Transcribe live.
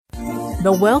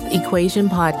The Wealth Equation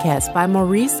podcast by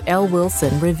Maurice L.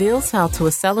 Wilson reveals how to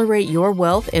accelerate your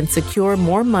wealth and secure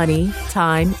more money,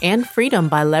 time, and freedom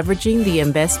by leveraging the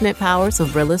investment powers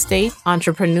of real estate,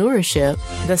 entrepreneurship,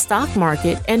 the stock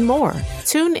market, and more.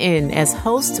 Tune in as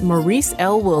host Maurice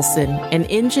L. Wilson, an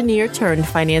engineer turned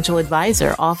financial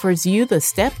advisor, offers you the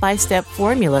step-by-step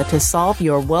formula to solve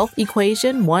your wealth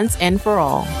equation once and for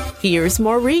all. Here's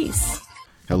Maurice.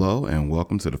 Hello and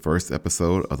welcome to the first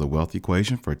episode of the Wealth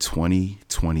Equation for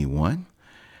 2021.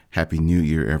 Happy New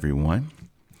Year, everyone.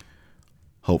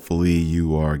 Hopefully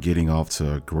you are getting off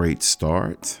to a great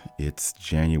start. It's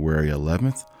January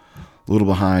 11th. A little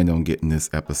behind on getting this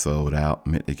episode out.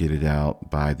 Meant to get it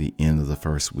out by the end of the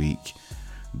first week,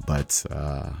 but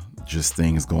just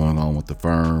things going on with the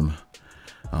firm.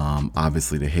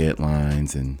 Obviously the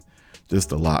headlines and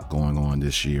just a lot going on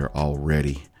this year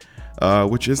already.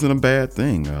 Which isn't a bad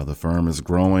thing. The firm is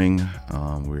growing.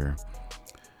 We're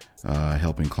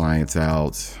helping clients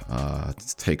out,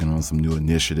 taking on some new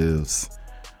initiatives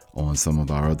on some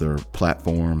of our other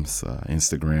platforms,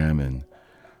 Instagram and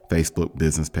Facebook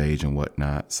business page and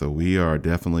whatnot. So we are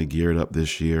definitely geared up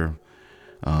this year.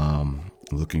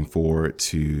 Looking forward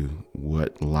to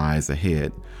what lies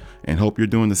ahead and hope you're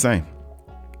doing the same.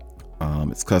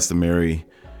 It's customary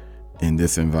in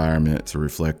this environment to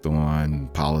reflect on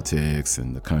politics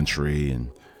and the country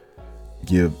and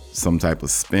give some type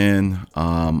of spin.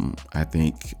 I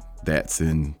think that's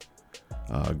in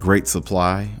great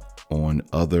supply on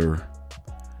other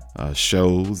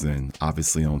shows and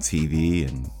obviously on TV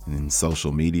and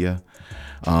social media.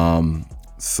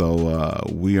 So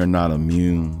we are not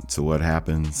immune to what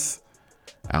happens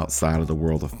outside of the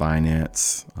world of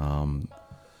finance.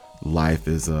 Life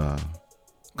is a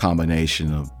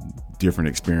combination of different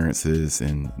experiences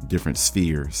and different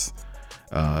spheres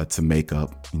to make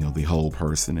up, the whole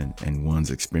person and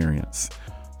one's experience.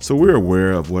 So we're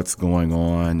aware of what's going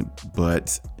on,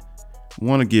 but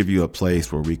want to give you a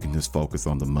place where we can just focus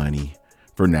on the money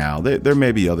for now. There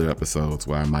may be other episodes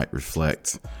where I might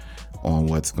reflect on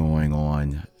what's going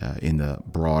on in the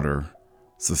broader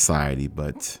society,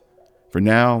 but for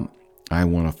now, I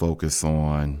want to focus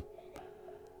on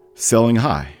selling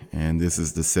high. And this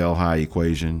is the sell high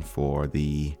equation for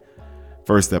the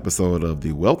first episode of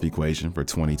the Wealth Equation for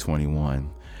 2021.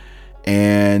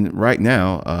 And right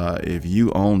now, if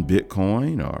you own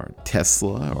Bitcoin or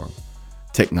Tesla or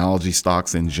technology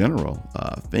stocks in general,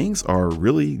 things are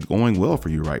really going well for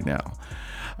you right now.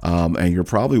 And you're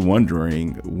probably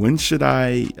wondering, when should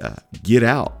I get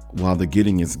out while the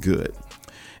getting is good?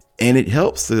 And it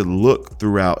helps to look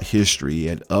throughout history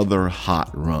at other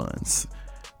hot runs.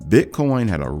 Bitcoin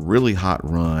had a really hot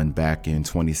run back in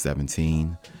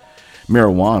 2017.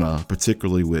 Marijuana,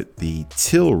 particularly with the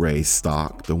Tilray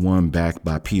stock, the one backed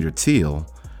by Peter Thiel,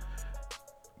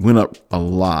 went up a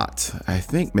lot, I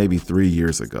think maybe 3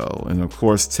 years ago. And of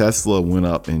course, Tesla went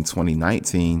up in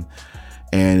 2019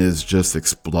 and has just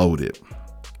exploded.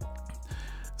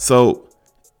 So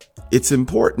it's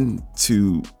important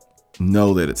to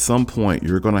know that at some point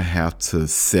you're going to have to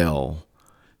sell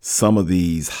some of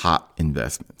these hot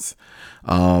investments.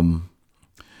 And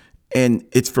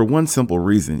it's for one simple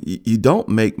reason. You don't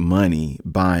make money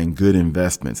buying good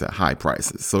investments at high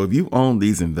prices. So if you own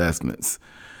these investments,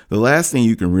 the last thing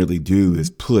you can really do is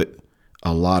put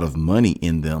a lot of money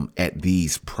in them at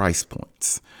these price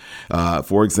points.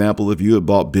 For example, if you had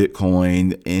bought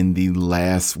Bitcoin in the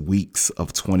last weeks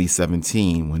of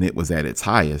 2017, when it was at its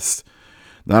highest,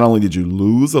 not only did you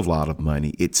lose a lot of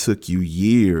money, it took you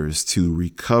years to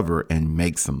recover and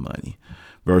make some money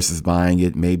versus buying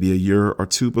it maybe a year or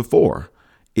two before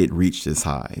it reached its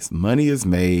highs. Money is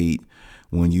made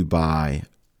when you buy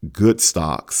good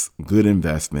stocks, good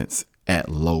investments at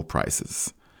low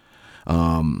prices.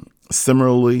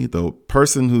 Similarly, the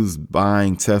person who's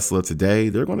buying Tesla today,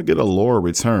 they're going to get a lower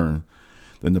return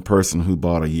than the person who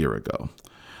bought a year ago.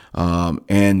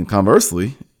 And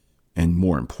conversely, and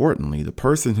more importantly, the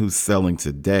person who's selling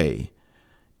today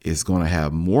is going to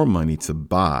have more money to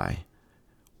buy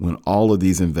when all of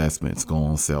these investments go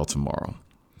on sale tomorrow.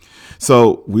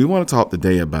 So we want to talk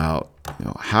today about,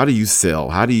 how do you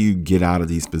sell? How do you get out of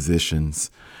these positions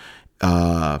in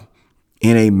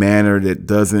a manner that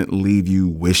doesn't leave you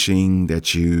wishing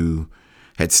that you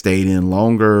had stayed in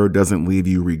longer, doesn't leave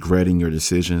you regretting your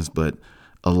decisions, but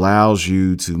allows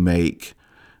you to make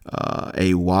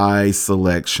a wise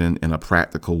selection in a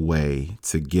practical way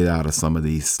to get out of some of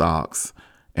these stocks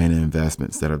and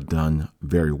investments that have done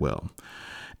very well.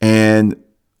 And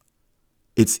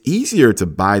it's easier to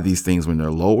buy these things when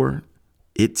they're lower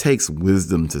it takes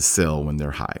wisdom to sell when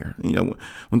they're higher.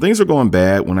 When things are going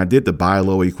bad, when I did the buy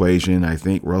low equation, I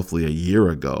think roughly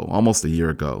almost a year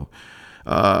ago,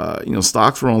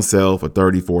 stocks were on sale for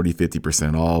 30, 40,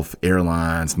 50% off.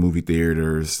 Airlines, movie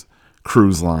theaters,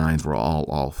 cruise lines were all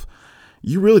off.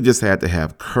 You really just had to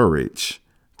have courage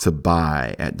to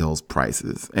buy at those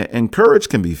prices. And courage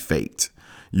can be faked.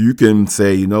 You can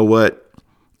say, you know what?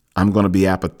 I'm going to be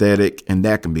apathetic, and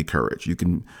that can be courage. You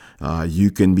can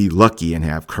be lucky and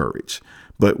have courage.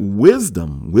 But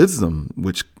wisdom,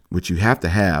 which you have to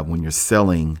have when you're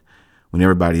selling, when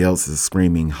everybody else is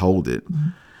screaming, hold it.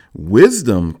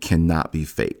 Wisdom cannot be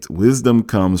faked. Wisdom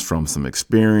comes from some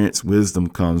experience. Wisdom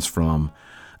comes from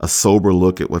a sober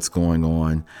look at what's going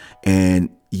on. And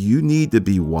you need to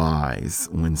be wise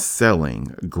when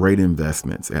selling great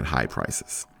investments at high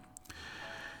prices.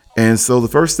 And so the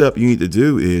first step you need to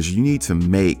do is you need to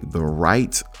make the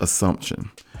right assumption.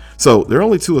 So there are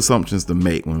only two assumptions to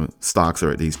make when stocks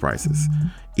are at these prices.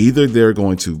 Either they're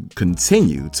going to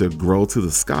continue to grow to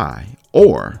the sky,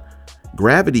 or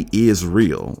gravity is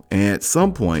real. And at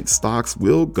some point, stocks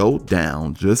will go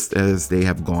down just as they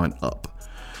have gone up.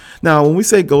 Now, when we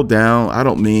say go down, I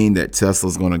don't mean that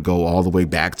Tesla's going to go all the way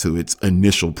back to its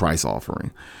initial price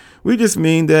offering. We just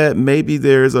mean that maybe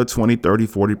there's a 20, 30,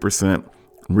 40%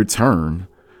 return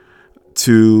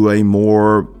to a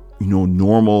more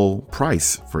normal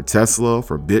price for Tesla,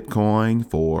 for Bitcoin,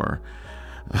 for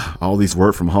all these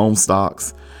work from home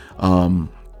stocks.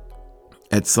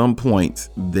 At some point,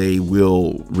 they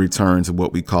will return to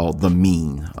what we call the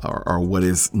mean, or what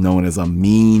is known as a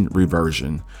mean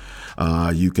reversion.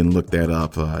 You can look that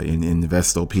up in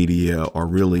Investopedia or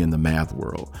really in the math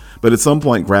world. But at some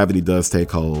point, gravity does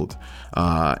take hold,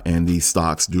 and these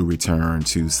stocks do return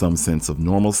to some sense of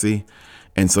normalcy.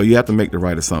 And so you have to make the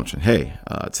right assumption. Hey,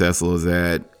 Tesla is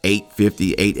at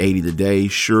 850, 880 today.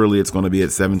 Surely it's going to be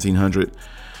at 1700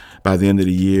 by the end of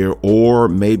the year, or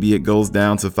maybe it goes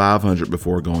down to 500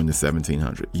 before going to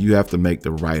 1700. You have to make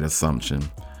the right assumption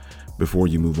before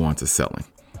you move on to selling.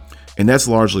 And that's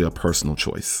largely a personal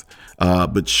choice.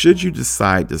 But should you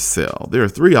decide to sell, there are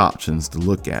three options to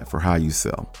look at for how you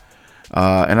sell.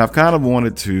 And I've kind of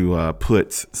wanted to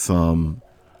put some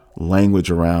language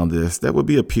around this that would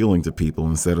be appealing to people,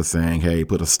 instead of saying, hey,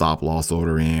 put a stop loss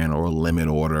order in, or a limit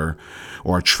order,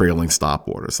 or a trailing stop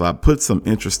order. So I put some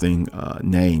interesting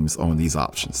names on these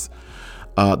options.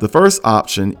 The first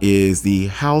option is the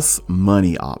house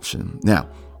money option. Now,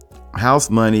 house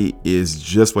money is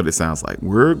just what it sounds like.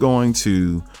 We're going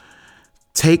to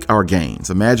take our gains.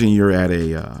 Imagine you're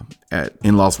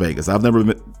in Las Vegas. I've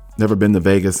never been to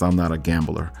Vegas. I'm not a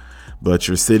gambler. But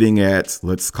you're sitting at,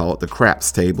 let's call it the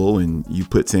craps table, and you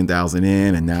put 10,000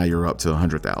 in, and now you're up to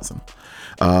 100,000.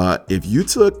 If you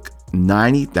took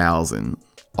 90,000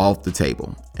 off the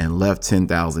table and left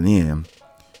 10,000 in,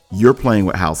 you're playing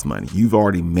with house money. You've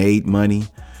already made money,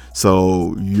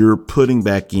 so you're putting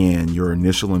back in your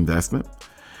initial investment.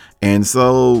 And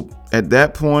so at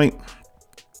that point,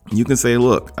 you can say,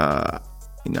 look,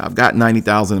 I've got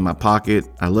 90,000 in my pocket.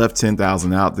 I left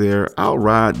 10,000 out there. I'll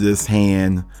ride this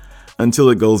hand until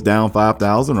it goes down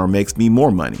 5,000 or makes me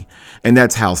more money. And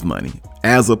that's house money,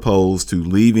 as opposed to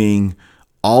leaving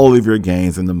all of your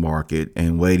gains in the market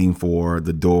and waiting for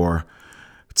the door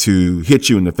to hit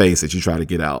you in the face as you try to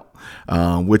get out,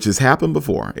 which has happened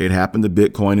before. It happened to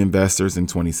Bitcoin investors in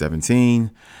 2017.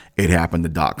 It happened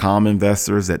to .com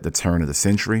investors at the turn of the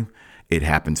century. It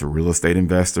happened to real estate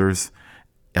investors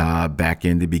back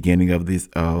in the beginning of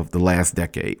the last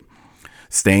decade.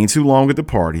 Staying too long at the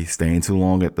party, staying too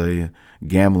long at the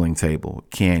gambling table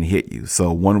can hit you.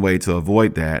 So one way to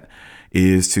avoid that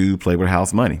is to play with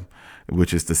house money,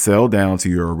 which is to sell down to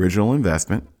your original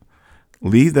investment,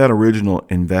 leave that original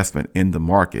investment in the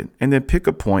market, and then pick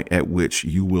a point at which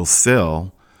you will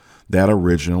sell that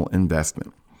original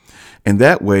investment. And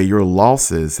that way your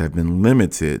losses have been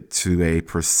limited to a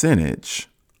percentage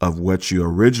of what you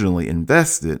originally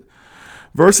invested,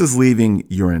 versus leaving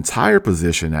your entire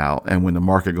position out. And when the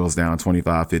market goes down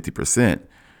 25, 50%,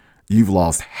 you've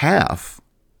lost half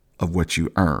of what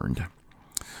you earned.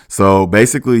 So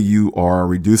basically you are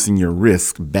reducing your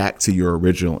risk back to your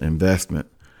original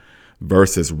investment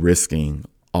versus risking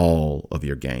all of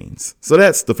your gains. So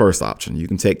that's the first option. You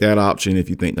can take that option if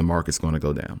you think the market's going to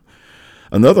go down.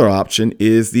 Another option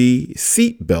is the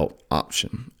seatbelt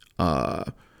option.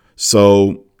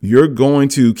 So you're going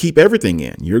to keep everything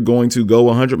in. You're going to go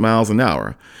 100 miles an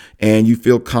hour, and you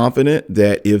feel confident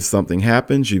that if something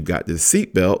happens, you've got this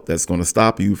seatbelt that's going to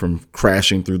stop you from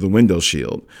crashing through the window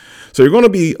shield. So you're going to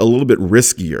be a little bit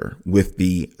riskier with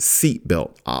the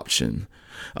seatbelt option.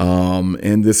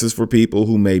 And this is for people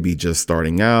who may be just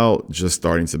starting out, just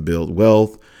starting to build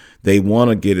wealth. They want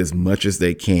to get as much as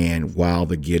they can while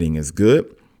the getting is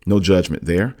good. No judgment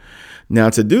there. Now,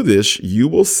 to do this, you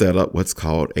will set up what's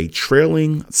called a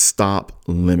trailing stop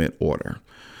limit order.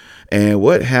 And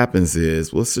what happens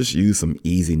is, let's just use some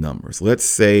easy numbers. Let's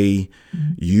say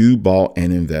you bought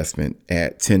an investment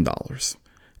at $10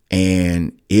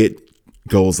 and it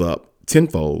goes up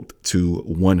tenfold to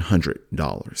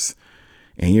 $100.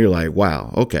 And you're like,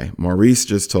 wow, okay, Maurice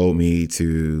just told me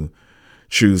to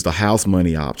choose the house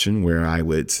money option where I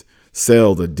would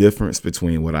sell the difference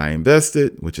between what I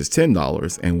invested, which is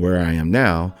 $10, and where I am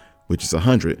now, which is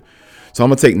 $100. So I'm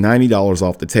going to take $90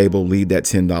 off the table, leave that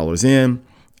 $10 in,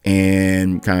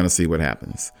 and kind of see what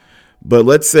happens. But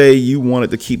let's say you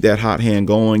wanted to keep that hot hand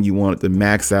going. You wanted to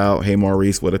max out. Hey,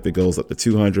 Maurice, what if it goes up to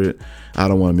 200? I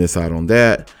don't want to miss out on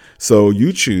that. So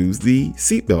you choose the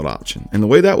seatbelt option. And the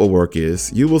way that will work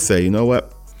is you will say, you know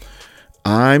what?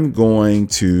 I'm going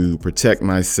to protect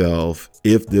myself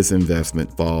if this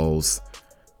investment falls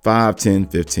 5, 10,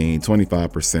 15,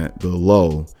 25%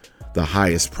 below the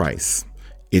highest price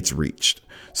it's reached.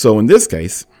 So in this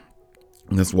case,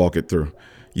 let's walk it through.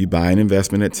 You buy an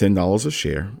investment at $10 a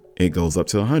share. It goes up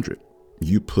to 100.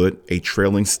 You put a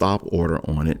trailing stop order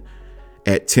on it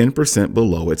at 10%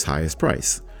 below its highest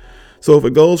price. So if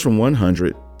it goes from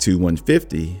 100 to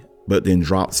 150, but then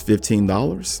drops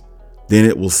 $15, then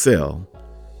it will sell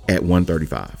at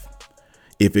 135.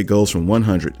 If it goes from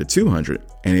 100 to 200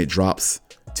 and it drops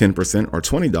 10% or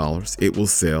 $20, it will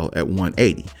sell at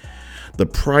 180. The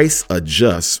price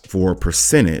adjusts for a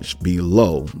percentage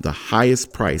below the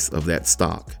highest price of that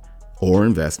stock or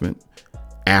investment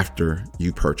after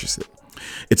you purchase it.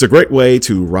 It's a great way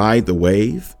to ride the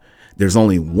wave. There's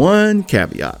only one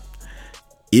caveat.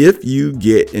 If you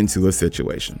get into a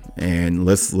situation, and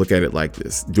let's look at it like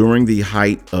this, during the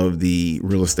height of the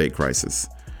real estate crisis,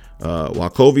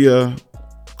 Wachovia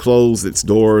closed its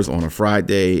doors on a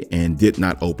Friday and did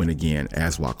not open again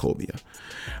as Wachovia.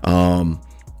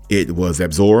 It was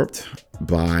absorbed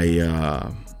by,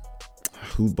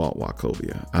 who bought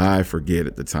Wachovia? I forget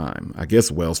at the time. I guess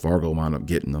Wells Fargo wound up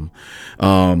getting them.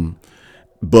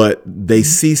 But they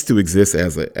ceased to exist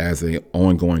as a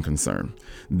ongoing concern.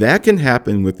 That can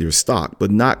happen with your stock, but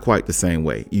not quite the same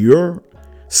way. Your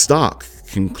stock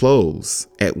can close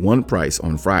at one price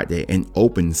on Friday and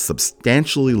open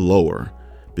substantially lower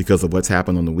because of what's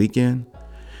happened on the weekend.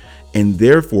 And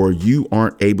therefore, you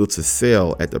aren't able to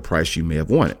sell at the price you may have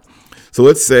wanted. So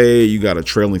let's say you got a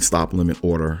trailing stop limit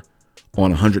order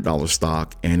on $100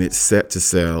 stock and it's set to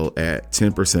sell at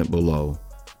 10% below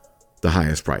the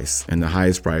highest price. And the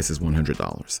highest price is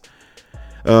 $100.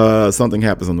 Something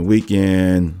happens on the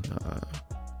weekend.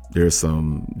 There's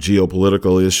some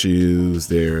geopolitical issues.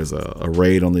 There's a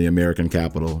raid on the American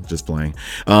Capitol, just playing.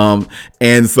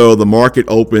 And so the market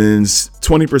opens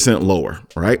 20% lower,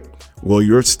 right? Well,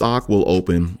 your stock will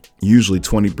open usually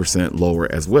 20%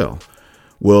 lower as well.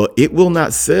 Well, it will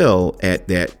not sell at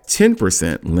that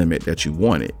 10% limit that you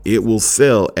wanted. It will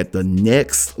sell at the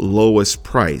next lowest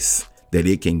price that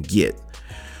it can get.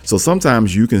 So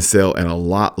sometimes you can sell at a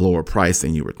lot lower price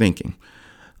than you were thinking.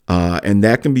 And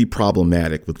that can be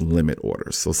problematic with limit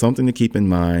orders. So something to keep in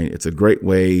mind. It's a great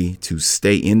way to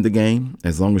stay in the game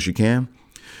as long as you can.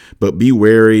 But be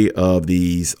wary of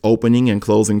these opening and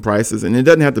closing prices. And it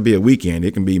doesn't have to be a weekend.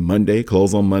 It can be Monday,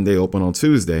 close on Monday, open on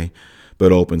Tuesday,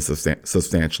 but open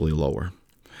substantially lower.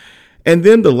 And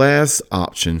then the last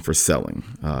option for selling.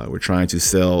 We're trying to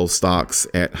sell stocks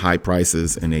at high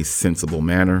prices in a sensible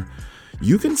manner.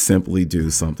 You can simply do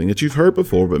something that you've heard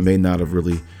before, but may not have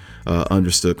really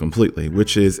understood completely,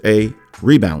 which is a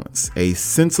rebalance, a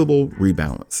sensible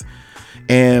rebalance.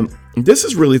 And this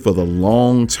is really for the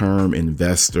long-term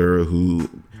investor who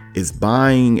is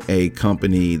buying a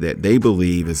company that they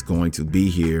believe is going to be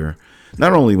here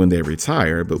not only when they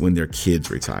retire, but when their kids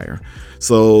retire.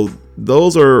 So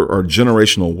those are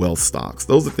generational wealth stocks.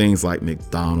 Those are things like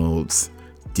McDonald's,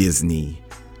 Disney,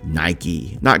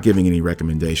 Nike. Not giving any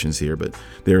recommendations here, but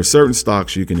there are certain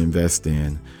stocks you can invest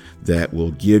in that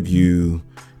will give you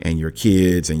and your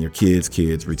kids'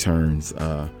 kids returns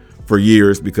for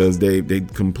years because they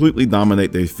completely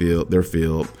dominate their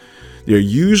field. They're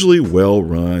usually well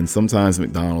run. Sometimes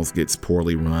McDonald's gets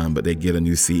poorly run, but they get a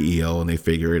new CEO and they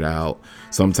figure it out.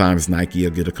 Sometimes Nike will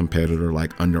get a competitor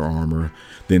like Under Armour.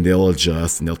 Then they'll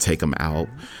adjust and they'll take them out.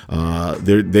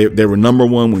 They were number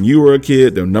one when you were a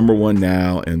kid. They're number one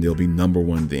now, and they'll be number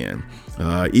one then.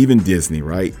 Even Disney,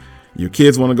 right? Your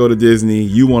kids want to go to Disney,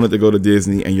 you wanted to go to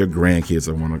Disney, and your grandkids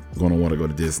are going to want to go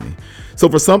to Disney. So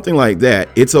for something like that,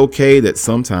 it's okay that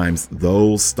sometimes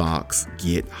those stocks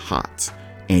get hot.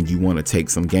 and you want to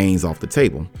take some gains off the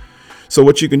table. So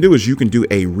what you can do is you can do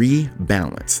a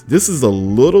rebalance. This is a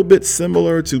little bit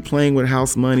similar to playing with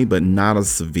house money, but not as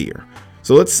severe.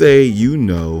 So let's say you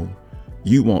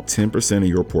want 10% of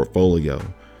your portfolio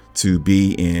to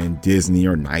be in Disney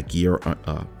or Nike or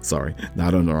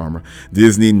not Under Armour,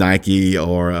 Disney, Nike,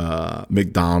 or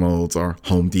McDonald's or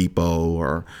Home Depot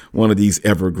or one of these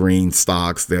evergreen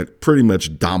stocks that pretty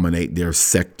much dominate their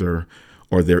sector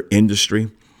or their industry.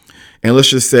 And let's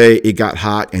just say it got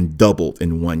hot and doubled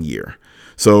in 1 year.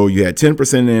 So you had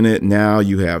 10% in it. Now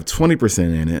you have 20%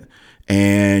 in it.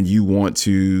 And you want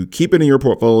to keep it in your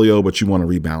portfolio, but you want to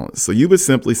rebalance. So you would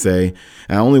simply say,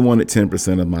 I only wanted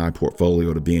 10% of my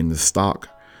portfolio to be in the stock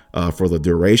for the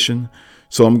duration.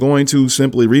 So I'm going to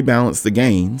simply rebalance the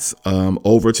gains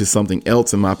over to something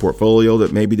else in my portfolio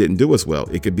that maybe didn't do as well.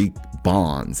 It could be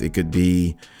bonds. It could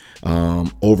be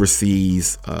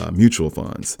overseas mutual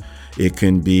funds. It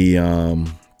can be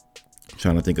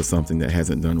trying to think of something that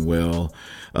hasn't done well.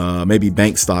 Maybe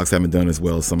bank stocks haven't done as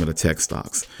well as some of the tech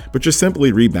stocks, but you're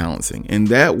simply rebalancing. And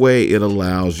that way it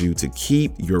allows you to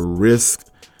keep your risk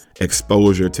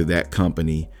exposure to that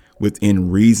company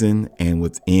within reason and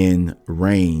within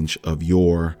range of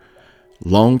your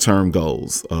long-term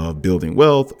goals of building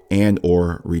wealth and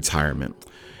or retirement.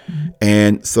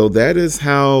 And so that is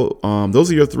how, those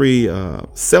are your three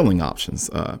selling options.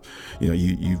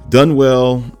 You've done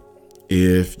well.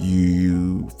 If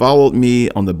you followed me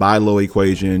on the buy low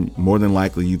equation, more than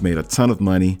likely you've made a ton of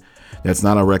money. That's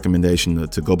not a recommendation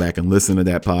to go back and listen to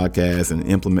that podcast and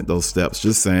implement those steps.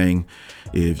 Just saying,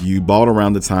 if you bought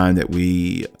around the time that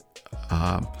we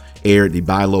aired the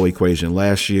buy low equation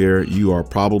last year, you are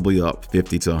probably up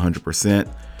 50 to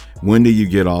 100%. When do you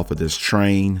get off of this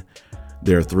train?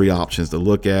 There are three options to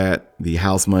look at. The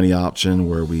house money option,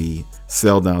 where we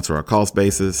sell down to our cost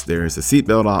basis. There is a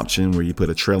seatbelt option, where you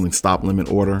put a trailing stop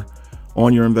limit order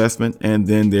on your investment. And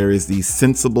then there is the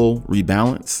sensible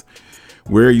rebalance,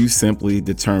 where you simply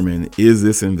determine, is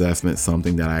this investment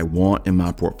something that I want in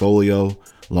my portfolio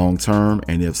long term?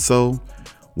 And if so,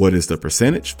 what is the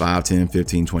percentage? 5, 10,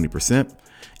 15, 20%.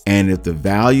 And if the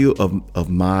value of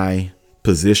my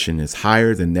position is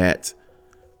higher than that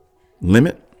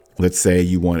limit, let's say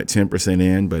you wanted 10%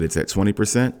 in, but it's at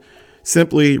 20%,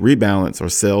 simply rebalance or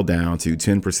sell down to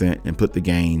 10% and put the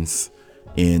gains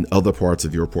in other parts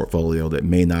of your portfolio that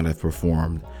may not have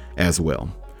performed as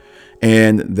well.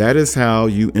 And that is how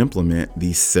you implement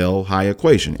the sell high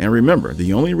equation. And remember,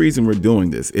 the only reason we're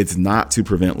doing this, it's not to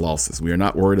prevent losses. We are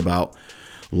not worried about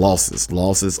losses.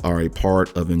 Losses are a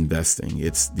part of investing.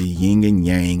 It's the yin and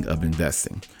yang of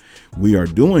investing. We are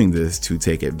doing this to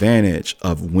take advantage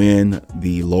of when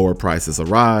the lower prices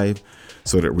arrive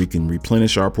so that we can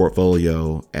replenish our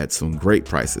portfolio at some great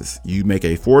prices. You make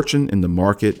a fortune in the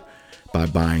market by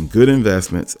buying good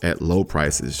investments at low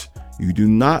prices. You do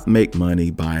not make money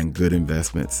buying good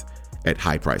investments at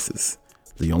high prices.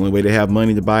 The only way to have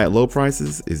money to buy at low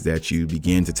prices is that you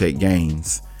begin to take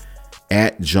gains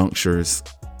at junctures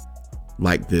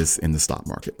like this in the stock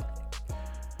market.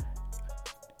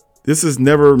 This is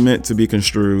never meant to be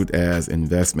construed as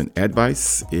investment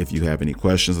advice. If you have any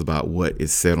questions about what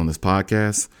is said on this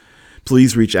podcast,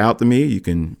 please reach out to me. You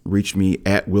can reach me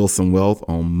at Wilson Wealth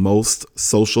on most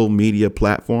social media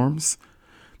platforms.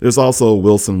 There's also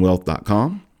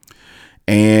wilsonwealth.com,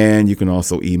 and you can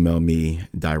also email me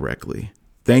directly.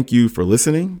 Thank you for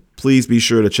listening. Please be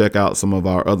sure to check out some of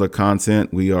our other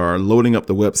content. We are loading up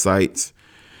the website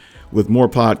with more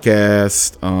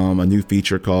podcasts. A new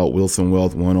feature called Wilson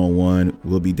Wealth 101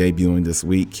 will be debuting this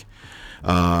week.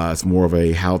 It's more of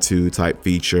a how-to type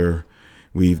feature.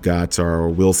 We've got our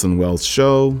Wilson Wealth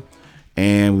show,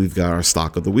 and we've got our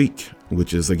stock of the week,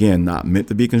 which is, again, not meant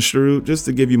to be construed, just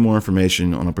to give you more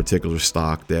information on a particular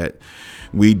stock that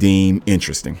we deem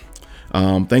interesting.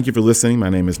 Thank you for listening. My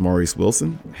name is Maurice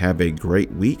Wilson. Have a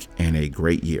great week and a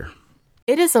great year.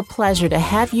 It is a pleasure to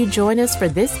have you join us for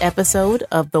this episode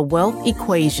of The Wealth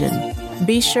Equation.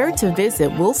 Be sure to visit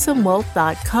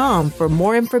wilsonwealth.com for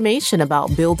more information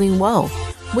about building wealth.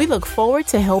 We look forward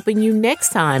to helping you next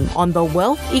time on The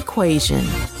Wealth Equation.